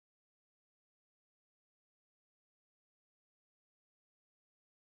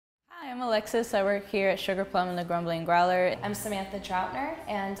Hi, I'm Alexis. I work here at Sugar Plum and the Grumbling Growler. I'm Samantha Troutner,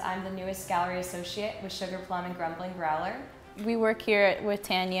 and I'm the newest gallery associate with Sugar Plum and Grumbling Growler. We work here with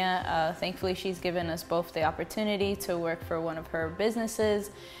Tanya. Thankfully, she's given us both the opportunity to work for one of her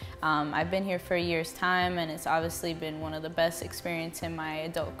businesses. I've been here for a year's time, and it's obviously been one of the best experiences in my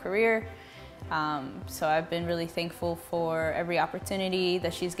adult career. So I've been really thankful for every opportunity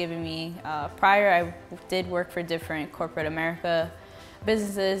that she's given me. Prior, I did work for different corporate America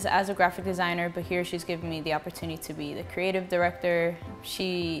businesses as a graphic designer, but here she's given me the opportunity to be the creative director.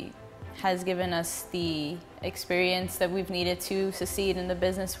 She has given us the experience that we've needed to succeed in the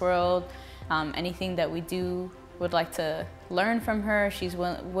business world. Anything that we do would like to learn from her, she's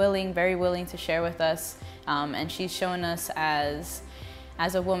very willing to share with us. And she's shown us as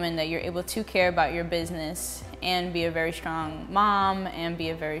a woman that you're able to care about your business and be a very strong mom and be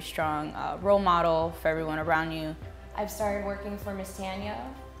a very strong role model for everyone around you. I've started working for Miss Tanya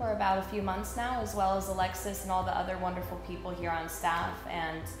for about a few months now, as well as Alexis and all the other wonderful people here on staff,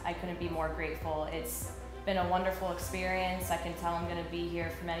 and I couldn't be more grateful. It's been a wonderful experience. I can tell I'm going to be here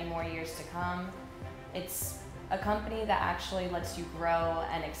for many more years to come. It's a company that actually lets you grow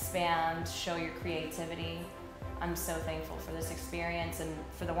and expand, show your creativity. I'm so thankful for this experience and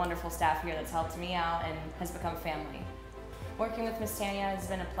for the wonderful staff here that's helped me out and has become family. Working with Miss Tanya has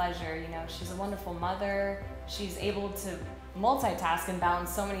been a pleasure. You know, she's a wonderful mother. She's able to multitask and balance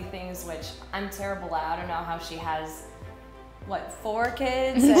so many things, which I'm terrible at. I don't know how she has, what, 4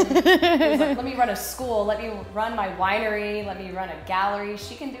 kids? And it was like, let me run a school, let me run my winery, let me run a gallery.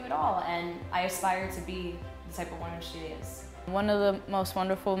 She can do it all, and I aspire to be the type of woman she is. One of the most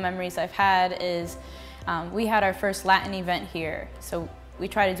wonderful memories I've had is we had our first Latin event here. So we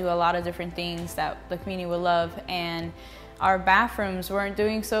try to do a lot of different things that the community would love, and our bathrooms weren't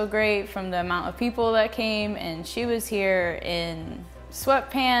doing so great from the amount of people that came, and she was here in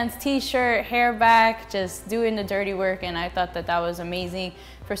sweatpants, t-shirt, hair back, just doing the dirty work, and I thought that that was amazing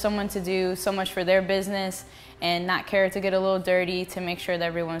for someone to do so much for their business and not care to get a little dirty to make sure that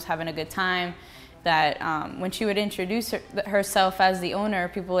everyone was having a good time. That when she would introduce herself as the owner,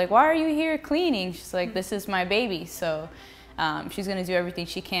 people were like, why are you here cleaning? She's like, this is my baby. So she's gonna do everything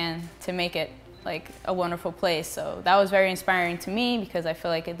she can to make it like a wonderful place. So that was very inspiring to me, because I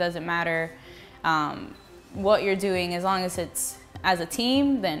feel like it doesn't matter what you're doing, as long as it's as a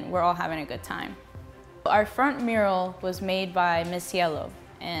team, then we're all having a good time. Our front mural was made by Miss Yellow,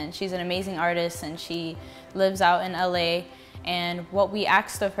 and she's an amazing artist, and she lives out in LA. And what we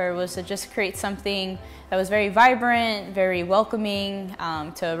asked of her was to just create something that was very vibrant, very welcoming,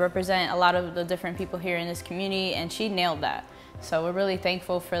 to represent a lot of the different people here in this community, and she nailed that. So we're really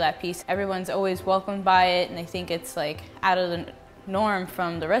thankful for that piece. Everyone's always welcomed by it, and they think it's like out of the norm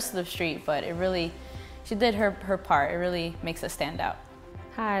from the rest of the street, but it really, she did her part. It really makes us stand out.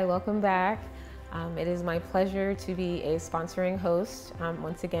 Hi, welcome back. It is my pleasure to be a sponsoring host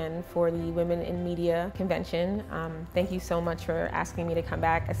once again for the Women in Media Convention. Thank you so much for asking me to come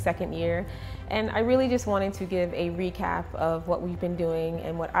back a second year. And I really just wanted to give a recap of what we've been doing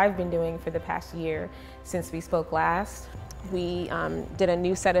and what I've been doing for the past year since we spoke last. We did a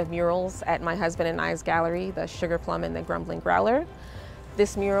new set of murals at my husband and I's gallery, the Sugar Plum and the Grumbling Growler.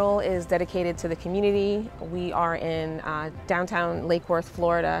 This mural is dedicated to the community. We are in downtown Lake Worth,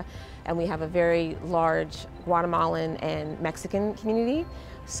 Florida, and we have a very large Guatemalan and Mexican community.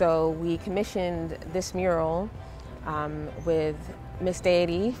 So we commissioned this mural with Miss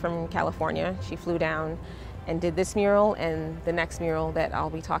Deity from California. She flew down and did this mural and the next mural that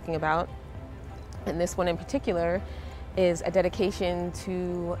I'll be talking about. And this one in particular is a dedication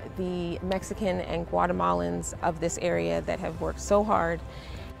to the Mexican and Guatemalans of this area that have worked so hard,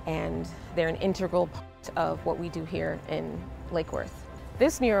 and they're an integral part of what we do here in Lake Worth.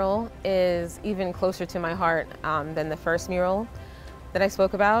 This mural is even closer to my heart than the first mural that I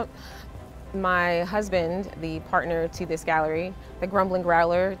spoke about. My husband, the partner to this gallery, the Grumbling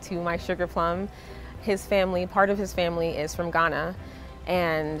Growler to my Sugar Plum, his family, part of his family is from Ghana.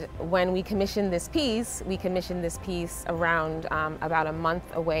 And when we commissioned this piece around about a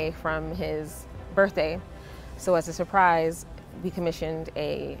month away from his birthday. So as a surprise, we commissioned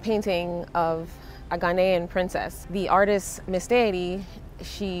a painting of a Ghanaian princess. The artist, Miss Deity,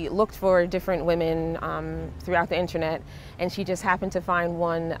 she looked for different women throughout the internet, and she just happened to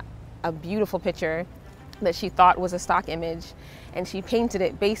find a beautiful picture that she thought was a stock image, and she painted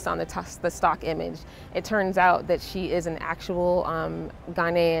it based on the stock image. It turns out that she is an actual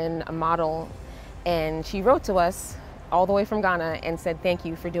Ghanaian model, and she wrote to us all the way from Ghana and said, thank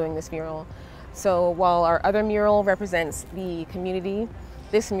you for doing this mural. So while our other mural represents the community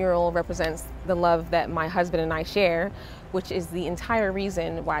This mural represents the love that my husband and I share, which is the entire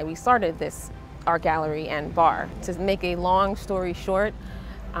reason why we started this art gallery and bar. To make a long story short,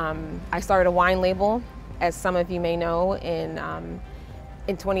 I started a wine label, as some of you may know, in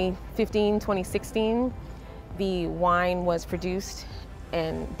 2015, 2016. The wine was produced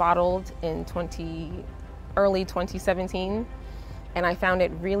and bottled in early 2017. And I found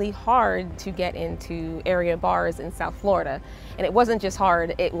it really hard to get into area bars in South Florida. And it wasn't just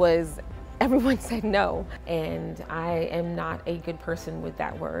hard, everyone said no. And I am not a good person with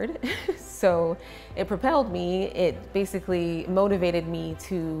that word. So it propelled me, it basically motivated me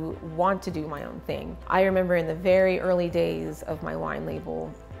to want to do my own thing. I remember in the very early days of my wine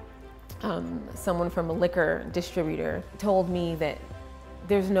label, someone from a liquor distributor told me that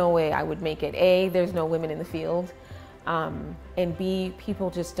there's no way I would make it. A, there's no women in the field. And B, people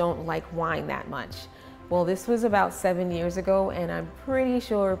just don't like wine that much. Well, this was about 7 years ago, and I'm pretty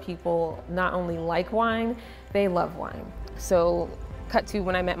sure people not only like wine, they love wine. So cut to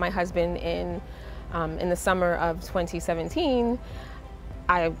when I met my husband in the summer of 2017,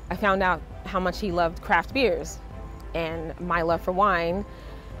 I found out how much he loved craft beers and my love for wine.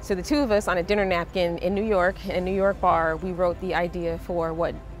 So the two of us on a dinner napkin in New York, in a New York bar, we wrote the idea for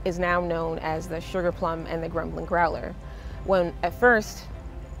what is now known as the Sugar Plum and the Grumbling Growler. When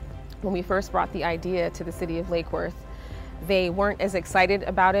we first brought the idea to the city of Lake Worth, they weren't as excited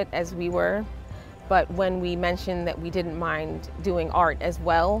about it as we were. But when we mentioned that we didn't mind doing art as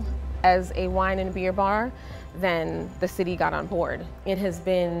well as a wine and beer bar, then the city got on board. It has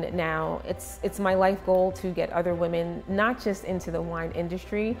been now, it's my life goal to get other women, not just into the wine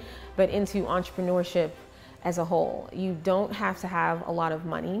industry, but into entrepreneurship as a whole. You don't have to have a lot of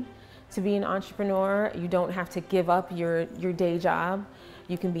money to be an entrepreneur. You don't have to give up your day job.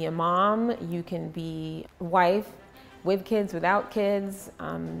 You can be a mom, you can be a wife, with kids, without kids,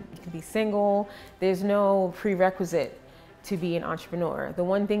 you can be single. There's no prerequisite to be an entrepreneur. The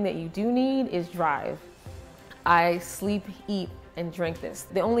one thing that you do need is drive. I sleep, eat, and drink this.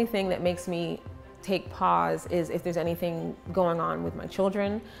 The only thing that makes me take pause is if there's anything going on with my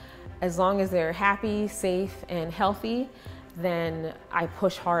children. As long as they're happy, safe, and healthy, then I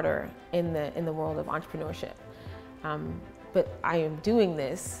push harder in the world of entrepreneurship. But I am doing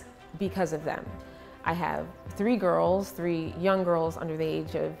this because of them. I have three young girls under the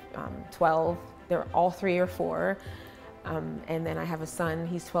age of 12. They're all 3 or 4. And then I have a son,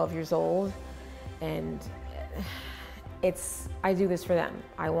 he's 12 years old. And I do this for them.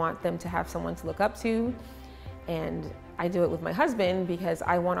 I want them to have someone to look up to. And I do it with my husband because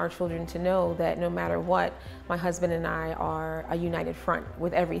I want our children to know that no matter what, my husband and I are a united front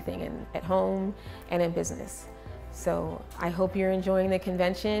with everything at home and in business. So I hope you're enjoying the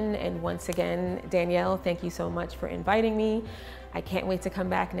convention. And once again, Danielle, thank you so much for inviting me. I can't wait to come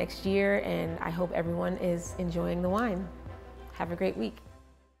back next year, and I hope everyone is enjoying the wine. Have a great week.